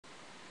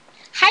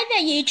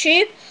there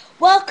YouTube,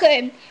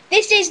 welcome.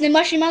 This is the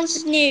Moshi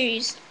Monsters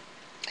News.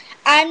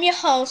 I'm your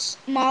host,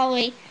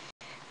 Molly.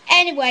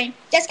 Anyway,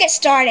 let's get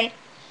started.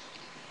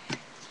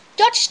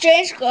 Dr.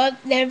 Strangeglove,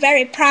 the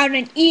very proud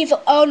and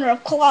evil owner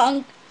of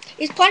Clong,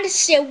 is planning to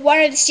steal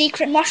one of the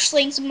secret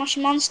Moshlings of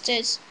Moshi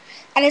Monsters,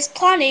 and is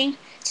planning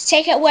to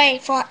take it away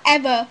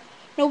forever,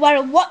 no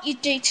matter what you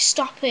do to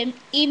stop him,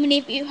 even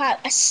if you have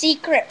a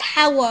secret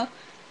power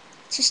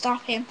to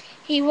stop him.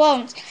 He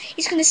won't.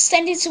 He's going to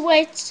send it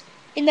away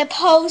in the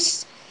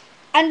post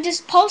and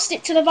just post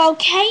it to the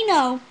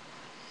volcano.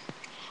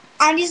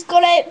 And he's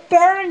going to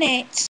burn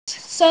it.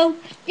 So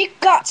you've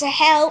got to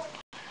help.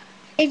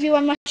 If you're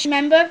a Moshi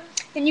member,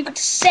 then you've got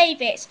to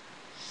save it.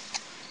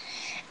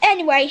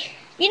 Anyway,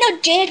 you know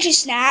Ginger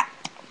Snap,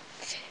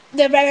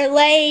 the very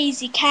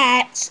lazy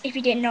cat, if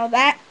you didn't know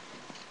that,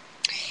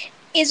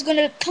 is going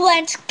to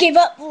plan to give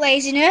up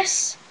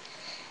laziness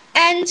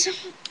and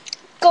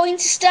going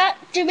to start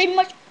doing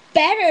much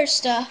better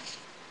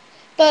stuff.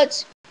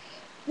 But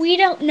we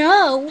don't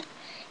know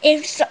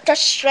if Dr.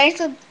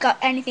 Strangeglove got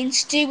anything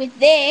to do with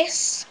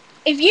this.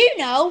 If you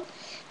know,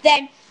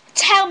 then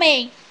tell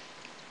me.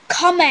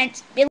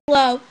 Comment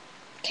below,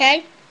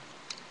 okay?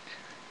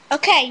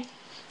 Okay.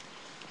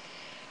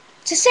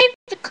 To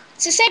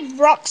save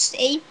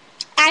Roxy,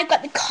 I've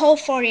got the code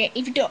for you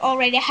if you don't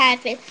already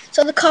have it.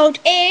 So the code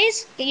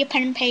is, get your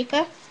pen and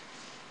paper.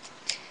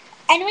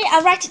 Anyway,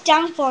 I'll write it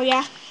down for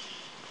you.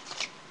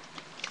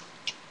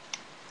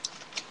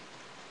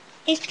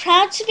 It's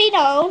proud to be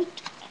known,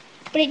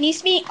 but it needs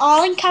to be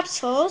all in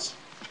capitals.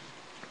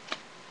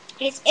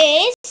 It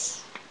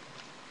is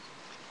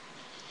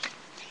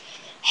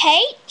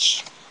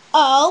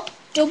HOBBIDDANCE,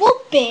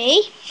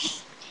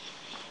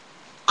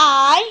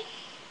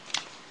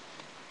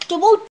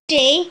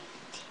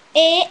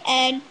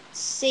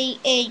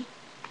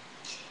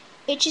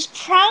 which is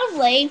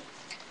proudly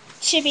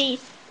to be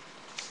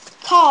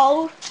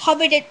called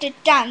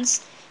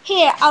HorridHenryMayhem.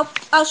 Here,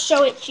 I'll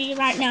show it to you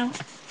right now.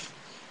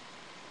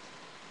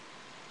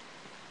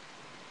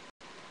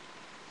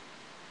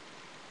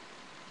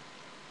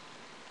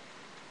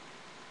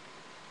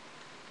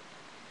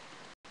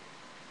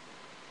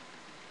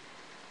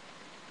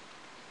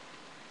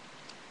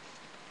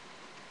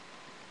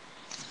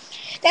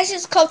 This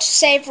is called to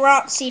save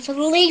Roxy from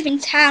leaving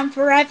town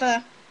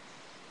forever.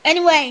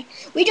 Anyway,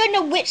 we don't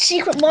know which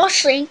secret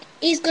Moshling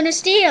he's gonna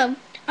steal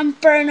and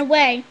burn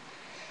away,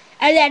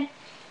 and then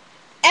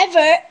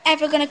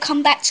ever gonna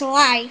come back to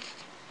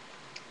life.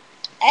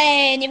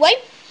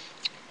 Anyway,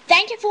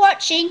 thank you for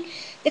watching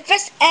the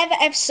first ever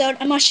episode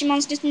of Moshi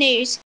Monsters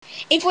News.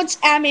 If you want to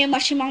add me on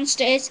Moshi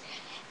Monsters,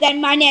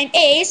 then my name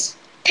is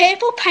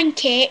Purple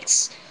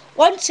Pancakes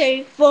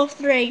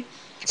 1243.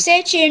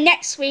 Stay tuned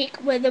next week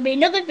where there'll be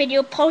another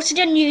video posted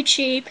on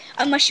YouTube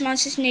on Moshi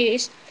Monsters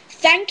News.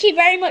 Thank you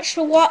very much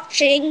for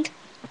watching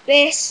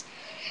this.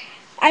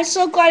 I'm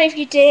so glad if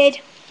you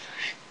did.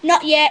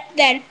 Not yet,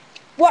 then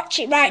watch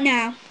it right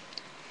now.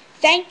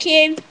 Thank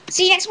you.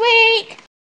 See you next week.